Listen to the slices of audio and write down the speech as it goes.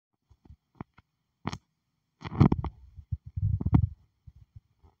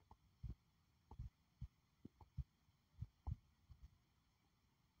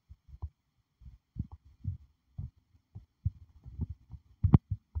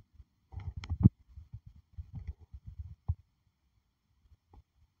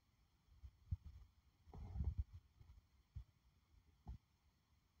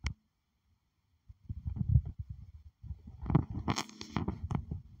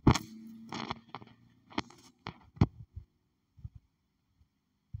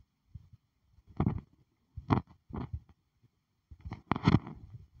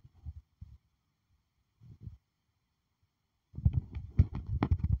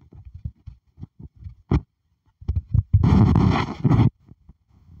This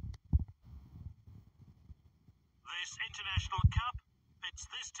International Cup pits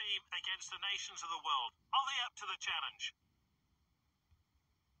this team against the nations of the world. Are they up to the challenge?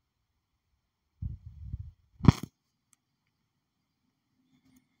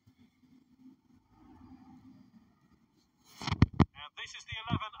 And this is the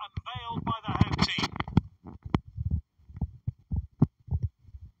 11 unveiled by the home team.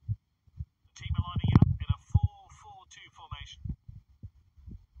 The team are lining up in a 4-4-2 formation.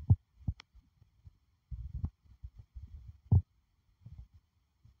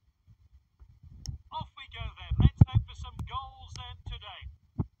 Off we go then. Let's hope for some goals then today.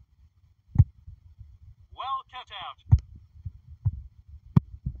 Well cut out.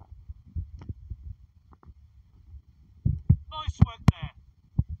 Nice work there.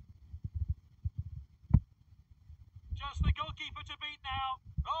 Just the goalkeeper to beat now.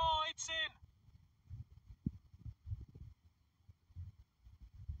 Oh, it's in.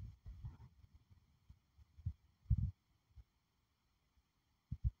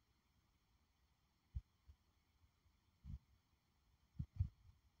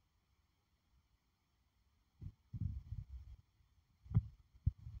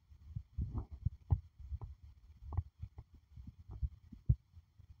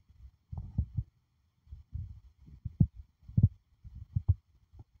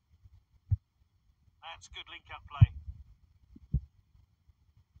 That's good link-up play.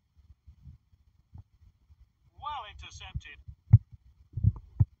 Well intercepted.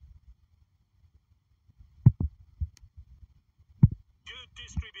 Good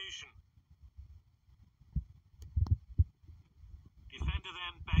distribution. Defender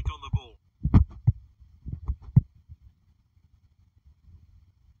then back on the ball.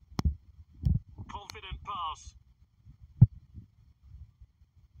 Confident pass.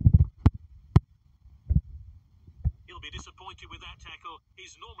 He'll be disappointed with that tackle.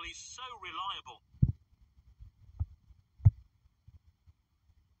 He's normally so reliable.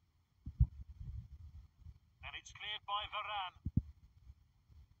 And it's cleared by Varane.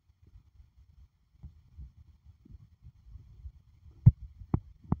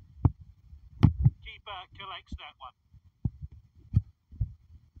 Keeper collects that one.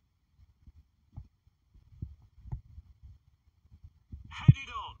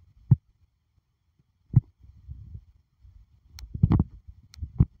 Headed on.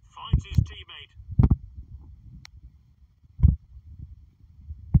 Finds his teammate.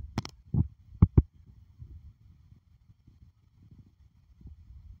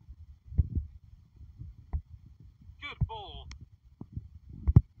 Good ball.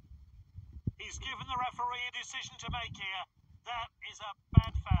 He's given the referee a decision to make here. That is a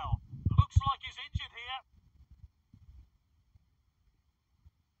bad foul. Looks like he's injured here.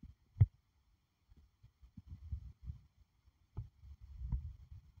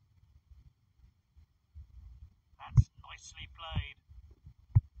 That's nicely played.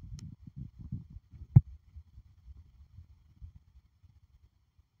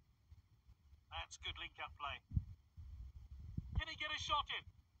 That's good link-up play. Can he get a shot in?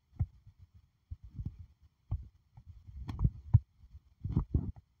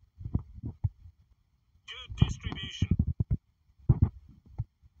 Good distribution.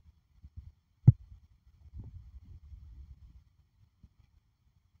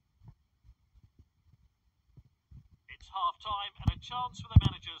 It's half-time and a chance for the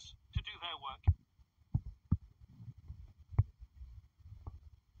managers to do their work.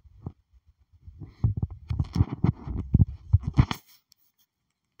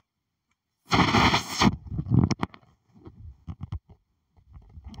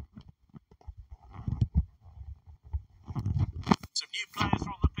 Some new players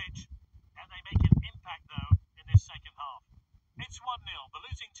are on the pitch, and they make an impact, though, in this second half. It's 1-0. The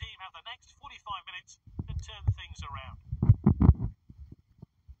losing team have the next 45 minutes to turn things around.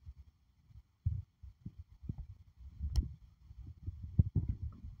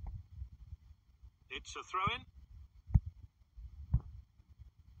 It's a throw-in.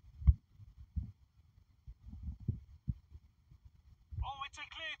 Oh, it's a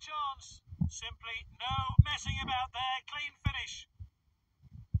clear chance. Simply no messing about there. Clean finish.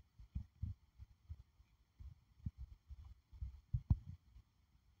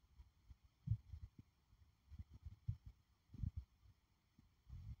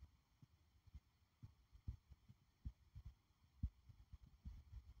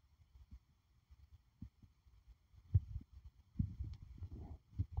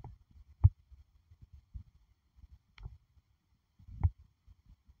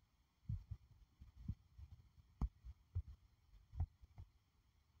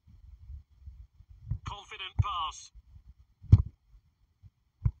 Confident pass.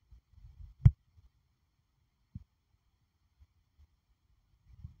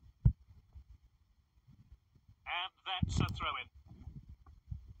 throw-in.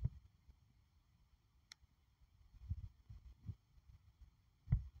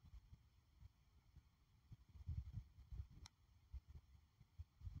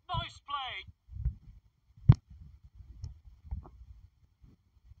 Nice play.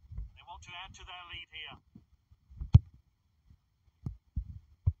 They want to add to their lead here.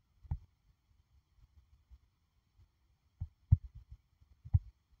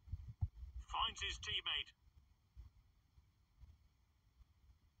 Finds his teammate.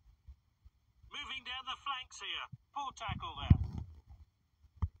 Moving down the flanks here. Poor tackle there.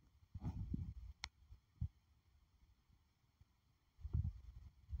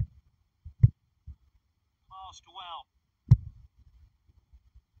 Passed well.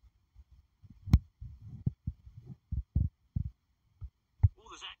 Oh,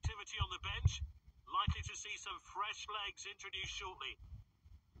 there's activity on the bench. Likely to see some fresh legs introduced shortly.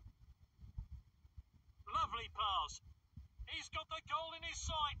 Lovely pass. He's got the goal in his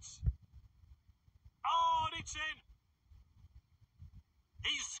sights. Oh, and it's in.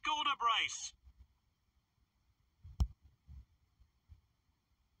 He's scored a brace.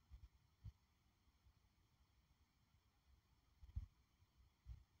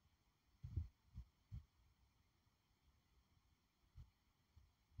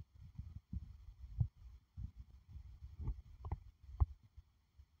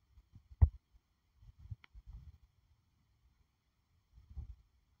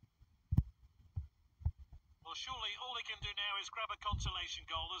 Well, surely all he can do now is grab a consolation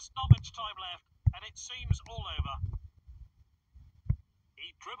goal. There's not much time left, and it seems all over.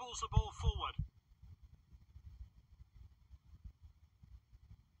 He dribbles the ball forward.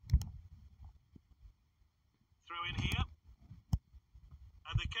 Throw in here.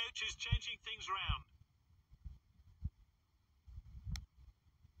 And the coach is changing things round.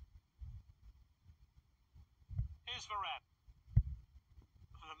 Here's Varane.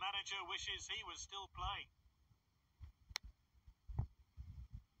 The manager wishes he was still playing.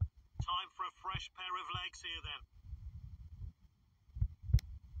 Time for a fresh pair of legs here then.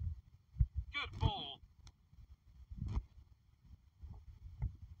 Good ball.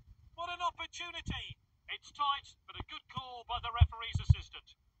 What an opportunity! It's tight, but a good call by the referee's assistant.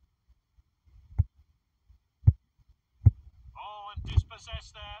 Oh, and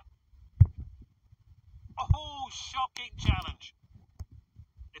dispossessed there. Oh, shocking challenge.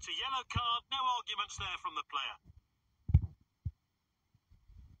 It's a yellow card, no arguments there from the player.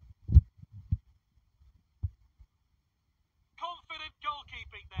 Confident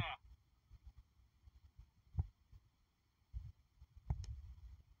goalkeeping there.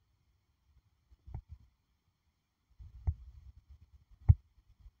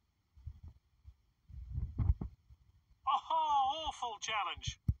 Oh, awful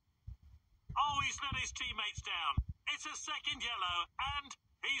challenge. Oh, he's let his teammates down. It's a second yellow, and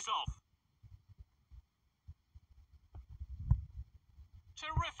he's off.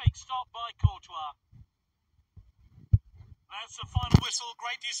 Terrific stop by Courtois. That's the final whistle.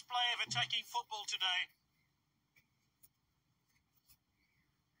 Great display of attacking football today.